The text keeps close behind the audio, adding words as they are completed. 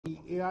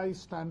AI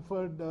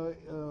Stanford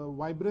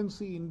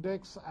Vibrancy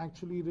Index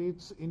actually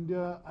rates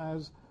India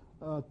as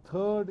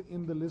third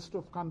in the list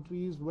of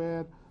countries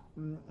where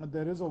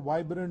there is a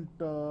vibrant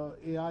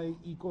AI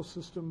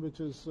ecosystem which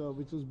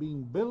is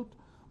being built.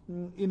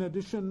 In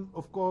addition,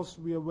 of course,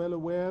 we are well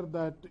aware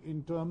that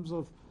in terms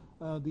of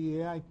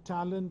the AI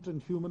talent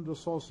and human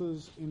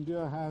resources,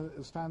 India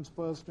stands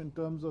first in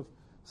terms of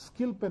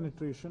skill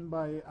penetration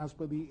as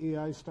per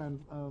the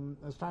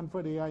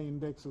Stanford AI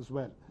Index as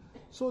well.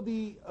 So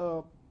the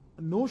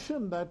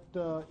notion that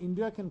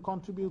India can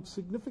contribute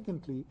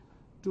significantly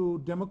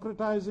to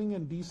democratizing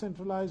and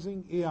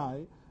decentralizing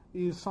AI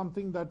is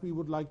something that we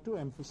would like to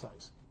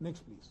emphasize.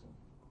 Next, please.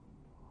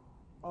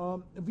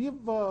 We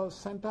have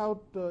sent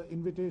out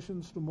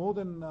invitations to more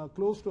than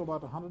close to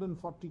about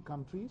 140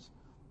 countries.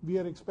 We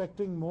are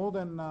expecting more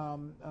than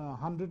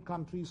 100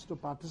 countries to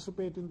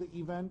participate in the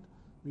event.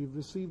 We've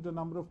received a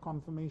number of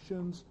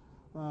confirmations.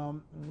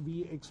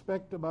 We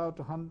expect about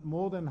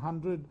more than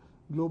 100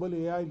 global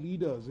AI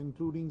leaders,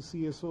 including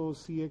CSOs,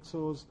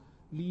 CXOs,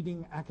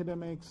 leading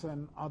academics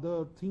and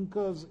other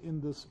thinkers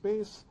in this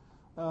space.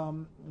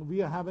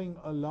 We are having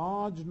a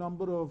large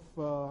number of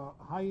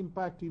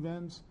high-impact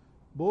events,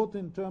 both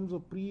in terms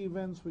of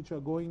pre-events which are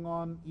going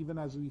on even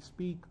as we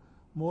speak.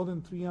 More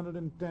than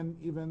 310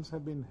 events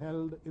have been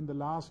held in the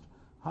last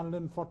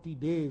 140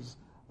 days,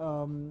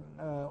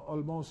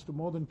 almost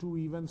more than 2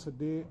 events a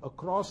day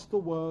across the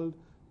world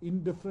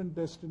in different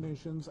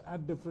destinations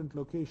at different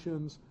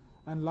locations.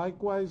 And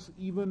likewise,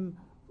 even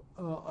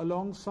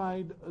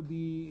alongside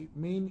the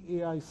main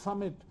AI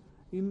summit,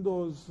 in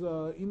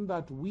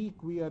that week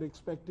we are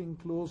expecting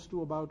close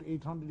to about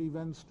 800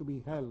 events to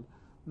be held.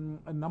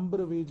 A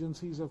number of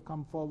agencies have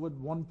come forward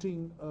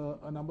wanting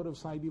a number of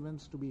side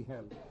events to be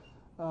held.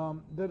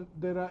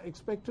 There are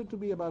expected to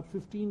be about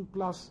 15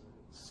 plus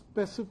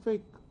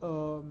specific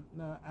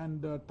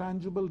and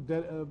tangible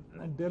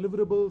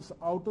deliverables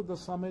out of the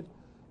summit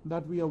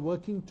that we are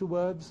working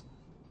towards.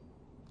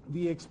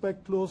 We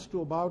expect close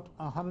to about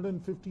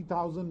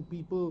 150,000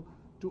 people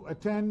to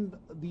attend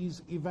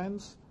these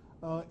events,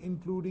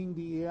 including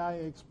the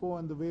AI Expo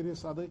and the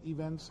various other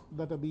events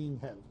that are being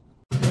held.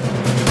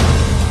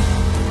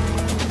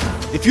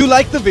 If you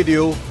like the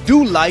video,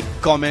 do like,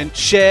 comment,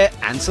 share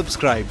and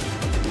subscribe.